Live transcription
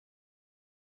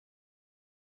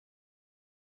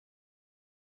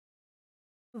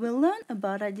We will learn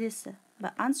about Odessa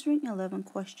by answering 11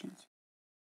 questions.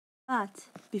 But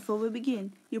before we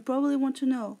begin, you probably want to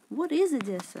know, what is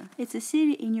Odessa? It's a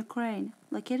city in Ukraine,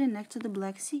 located next to the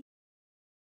Black Sea.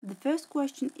 The first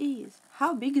question is,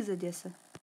 how big is Odessa?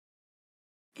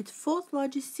 It's fourth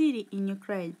largest city in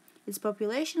Ukraine. Its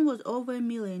population was over a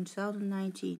million in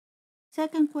 2019.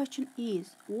 Second question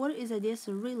is, what is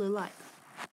Odessa really like?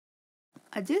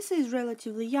 Odessa is a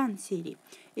relatively young city.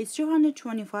 It's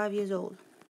 225 years old.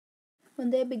 When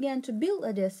they began to build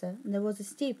Odessa, there was a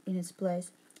steep in its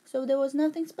place, so there was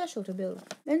nothing special to build.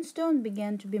 Then stone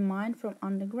began to be mined from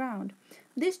underground.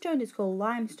 This stone is called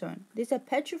limestone. These are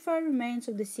petrified remains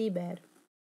of the seabed.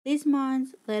 These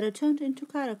mines later turned into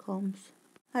catacombs.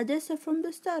 Odessa from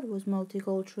the start was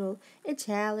multicultural.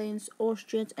 Italians,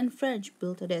 Austrians, and French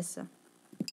built Odessa.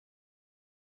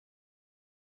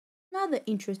 Another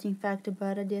interesting fact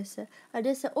about Odessa,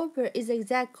 Odessa Opera is the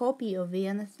exact copy of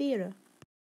Vienna Theatre.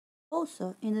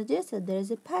 Also, in Odessa there is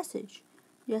a passage,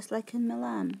 just like in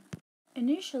Milan.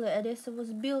 Initially, Odessa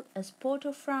was built as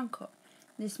Porto Franco.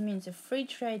 This means a free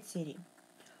trade city.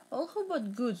 All who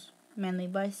bought goods, mainly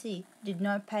by sea, did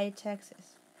not pay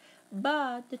taxes.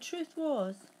 But the truth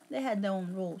was, they had their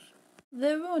own rules.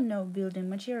 There were no building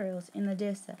materials in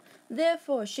Odessa,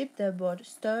 therefore ships there bought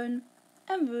stone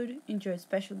and wood enjoyed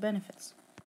special benefits.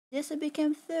 Odessa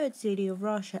became third city of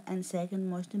Russia and second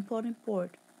most important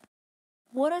port.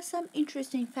 What are some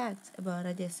interesting facts about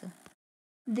Odessa?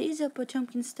 These are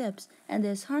Potemkin steps, and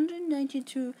there's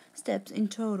 192 steps in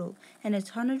total, and it's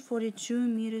 142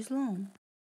 meters long.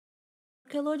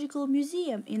 The Archaeological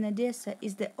Museum in Odessa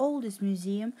is the oldest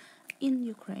museum in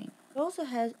Ukraine. It also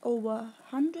has over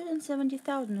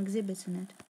 170,000 exhibits in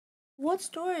it. What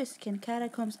stories can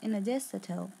catacombs in Odessa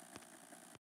tell?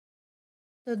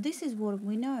 So this is what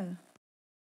we know.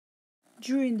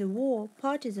 During the war,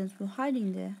 partisans were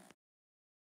hiding there.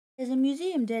 There's a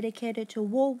museum dedicated to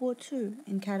World War II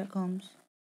in catacombs.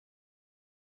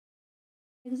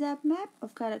 The exact map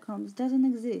of catacombs doesn't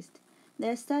exist. They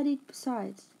are studied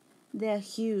sites. They are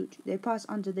huge. They pass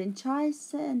under the entire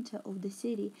center of the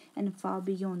city and far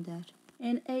beyond that.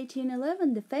 In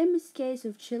 1811, the famous case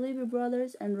of Chilibi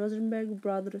brothers and Rosenberg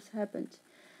brothers happened.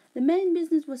 The main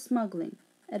business was smuggling.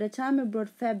 At the time it brought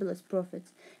fabulous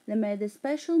profits. They made the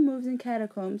special moves in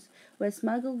catacombs where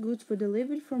smuggled goods were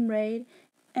delivered from raid,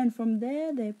 and from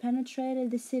there they penetrated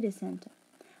the city center.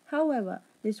 However,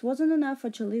 this wasn't enough for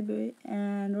Chalibi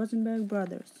and Rosenberg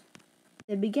brothers.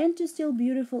 They began to steal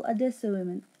beautiful Odessa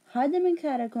women, hide them in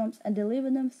catacombs, and deliver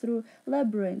them through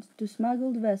labyrinths to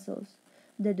smuggled vessels.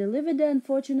 They delivered the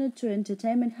unfortunate to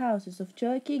entertainment houses of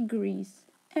Turkey, Greece,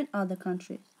 and other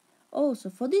countries. Also,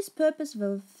 for this purpose,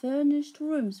 well-furnished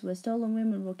rooms where stolen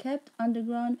women were kept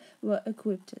underground were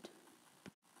equipped.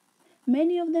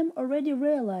 Many of them already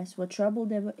realized what trouble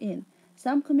they were in.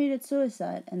 Some committed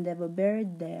suicide and they were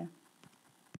buried there.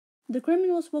 The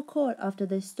criminals were caught after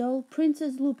they stole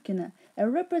Princess Lubkina, a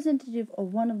representative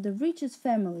of one of the richest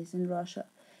families in Russia.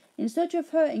 In search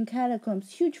of her in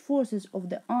catacombs, huge forces of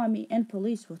the army and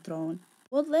police were thrown.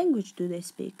 What language do they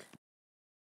speak?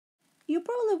 You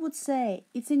probably would say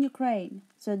it's in Ukraine,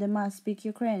 so they must speak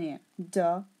Ukrainian.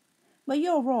 Duh. But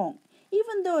you're wrong.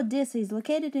 Even though Odessa is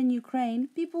located in Ukraine,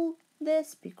 people there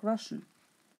speak Russian.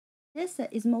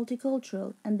 Odessa is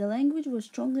multicultural, and the language was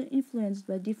strongly influenced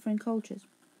by different cultures.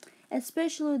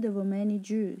 Especially there were many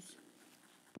Jews.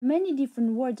 Many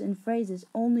different words and phrases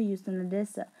only used in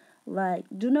Odessa, like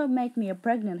 "do not make me a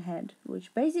pregnant head,"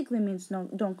 which basically means no,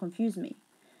 don't confuse me.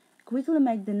 "Quickly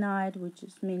make the night," which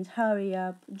means hurry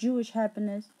up, Jewish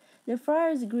happiness, "the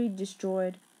fire's greed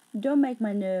destroyed," "don't make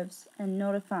my nerves," and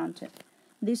 "not a fountain."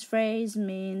 This phrase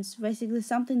means basically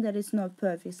something that is not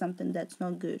perfect, something that's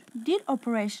not good. Did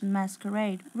Operation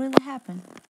Masquerade really happen?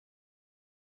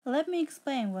 Let me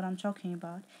explain what I'm talking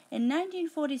about. In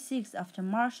 1946, after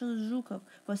Marshal Zhukov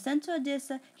was sent to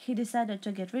Odessa, he decided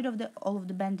to get rid of all of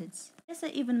the bandits.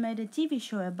 Odessa even made a TV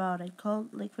show about it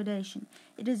called Liquidation.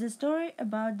 It is a story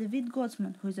about David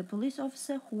Gotsman, who is a police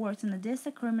officer who works in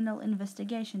Odessa Criminal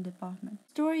Investigation Department. The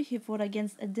story he fought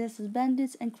against Odessa's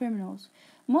bandits and criminals.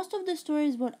 Most of the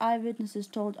stories what eyewitnesses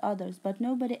told others, but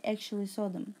nobody actually saw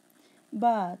them.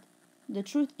 But the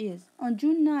truth is, on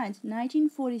June 9,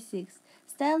 1946,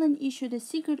 Stalin issued a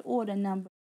secret order number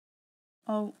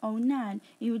 009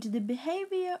 in which the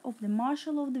behavior of the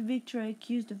Marshal of the Victory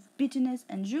accused of bitterness,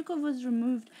 and Zhukov was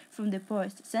removed from the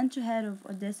post, sent to head of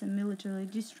Odessa military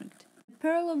district. The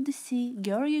Pearl of the Sea,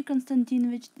 Georgy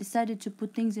Konstantinovich, decided to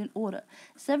put things in order.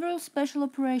 Several special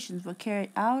operations were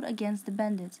carried out against the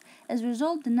bandits. As a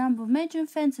result, the number of major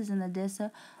offenses in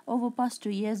Odessa over past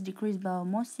 2 years decreased by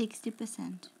almost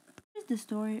 60%. the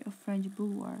story of French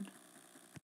Boulevard.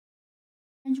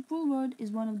 French Boulevard is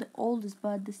one of the oldest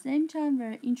but at the same time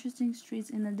very interesting streets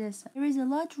in Odessa. There is a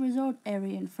large resort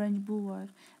area in French Boulevard.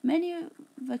 Many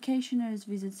vacationers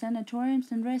visit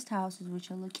sanatoriums and rest houses which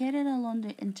are located along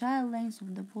the entire length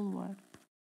of the boulevard.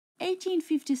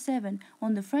 1857,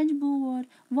 on the French Boulevard,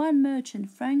 wine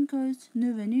merchant Francois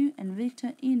Neuvenu and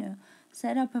Victor Hinault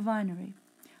set up a winery.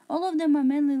 All of them are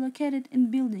mainly located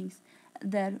in buildings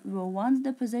that were once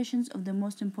the possessions of the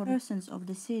most important persons of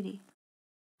the city.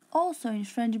 Also in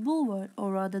French Boulevard,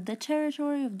 or rather the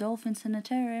territory of Dolphin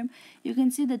Sanitarium, you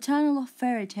can see the Tunnel of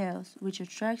Fairy Tales, which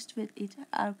attracts with its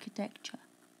architecture.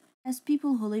 As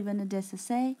people who live in Odessa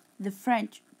say, the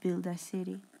French built their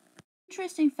city.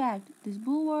 Interesting fact, this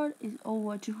boulevard is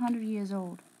over 200 years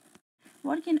old.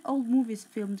 What can old movies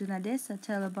filmed in Odessa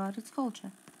tell about its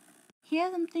culture? Here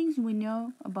are some things we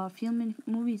know about filming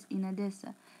movies in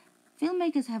Odessa.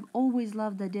 Filmmakers have always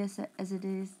loved Odessa as it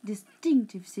is a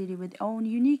distinctive city with its own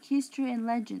unique history and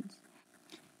legends.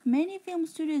 Many film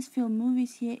studios film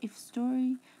movies here if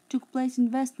story took place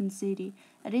in Western City.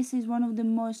 Odessa is one of the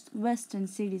most Western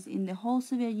cities in the whole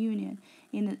Soviet Union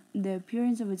in the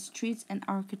appearance of its streets and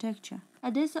architecture.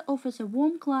 Odessa offers a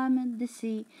warm climate, the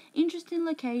sea, interesting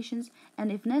locations,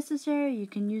 and if necessary you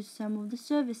can use some of the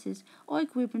services or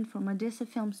equipment from Odessa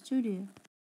Film Studio.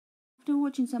 After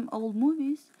watching some old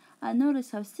movies, I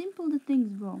noticed how simple the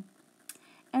things were,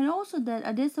 and also that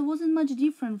Odessa wasn't much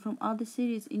different from other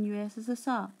cities in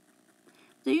USSR.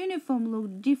 The uniform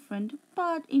looked different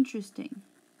but interesting.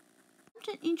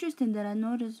 Something interesting that I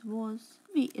noticed was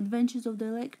the Adventures of the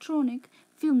Electronic,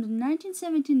 filmed in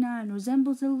 1979,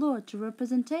 resembles a lot to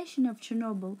representation of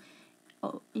Chernobyl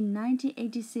in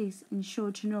 1986 in show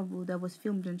Chernobyl that was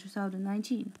filmed in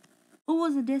 2019. What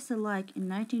was Odessa like in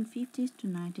 1950s to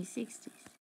 1960s?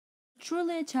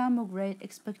 Truly a time of great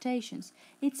expectations.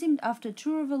 It seemed after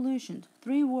two revolutions,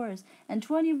 3 wars, and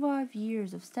 25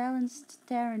 years of Stalin's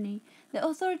tyranny, the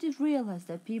authorities realized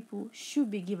that people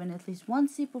should be given at least one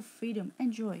sip of freedom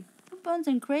and joy. Coupons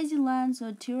and crazy lines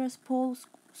on Tiraspol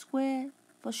Square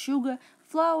for sugar,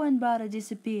 flour and butter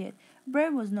disappeared.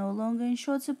 Bread was no longer in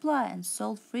short supply and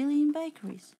sold freely in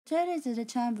bakeries. Potatoes at the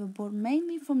time were bought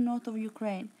mainly from north of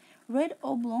Ukraine. Red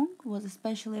oblong was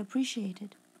especially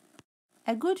appreciated.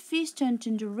 A good feast turned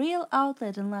into a real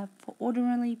outlet and life for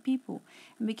ordinary people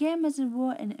and became as it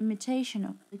were an imitation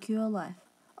of the secure life.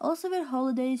 Also with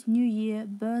holidays, New Year,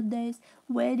 birthdays,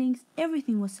 weddings,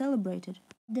 everything was celebrated.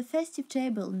 At the festive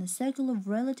table, in a circle of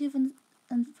relatives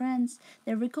and friends,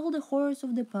 they recalled the horrors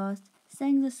of the past,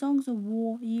 sang the songs of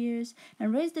war years,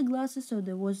 and raised the glasses so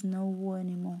there was no war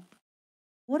anymore.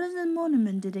 What is the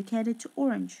monument dedicated to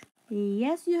Orange?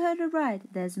 Yes, you heard it right.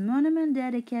 There's a monument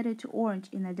dedicated to Orange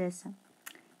in Odessa.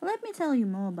 Let me tell you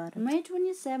more about it. On May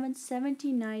 27,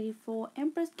 1794,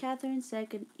 Empress Catherine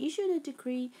II issued a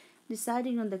decree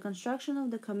deciding on the construction of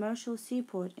the commercial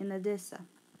seaport in Odessa.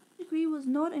 The decree was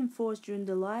not enforced during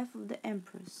the life of the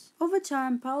Empress. Over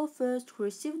time, Paul I, who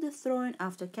received the throne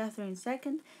after Catherine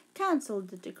II, cancelled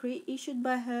the decree issued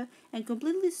by her and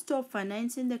completely stopped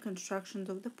financing the construction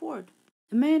of the port.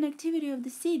 The main activity of the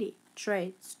city,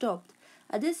 trade, stopped.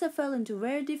 Odessa fell into a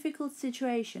very difficult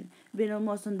situation, being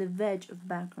almost on the verge of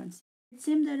bankruptcy. It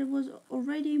seemed that it was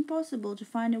already impossible to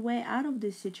find a way out of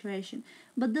this situation,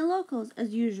 but the locals,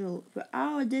 as usual, were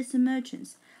our Odessa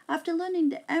merchants. After learning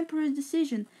the emperor's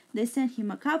decision, they sent him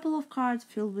a couple of carts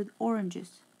filled with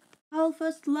oranges. Paul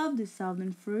first loved these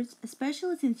southern fruits,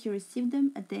 especially since he received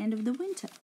them at the end of the winter.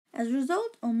 As a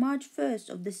result, on March 1st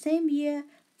of the same year,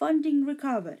 funding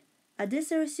recovered.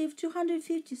 Odessa received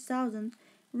 250,000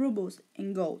 rubles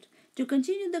in gold to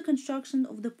continue the construction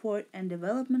of the port and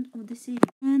development of the city.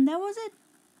 And that was it.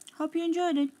 Hope you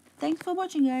enjoyed it. Thanks for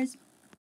watching, guys.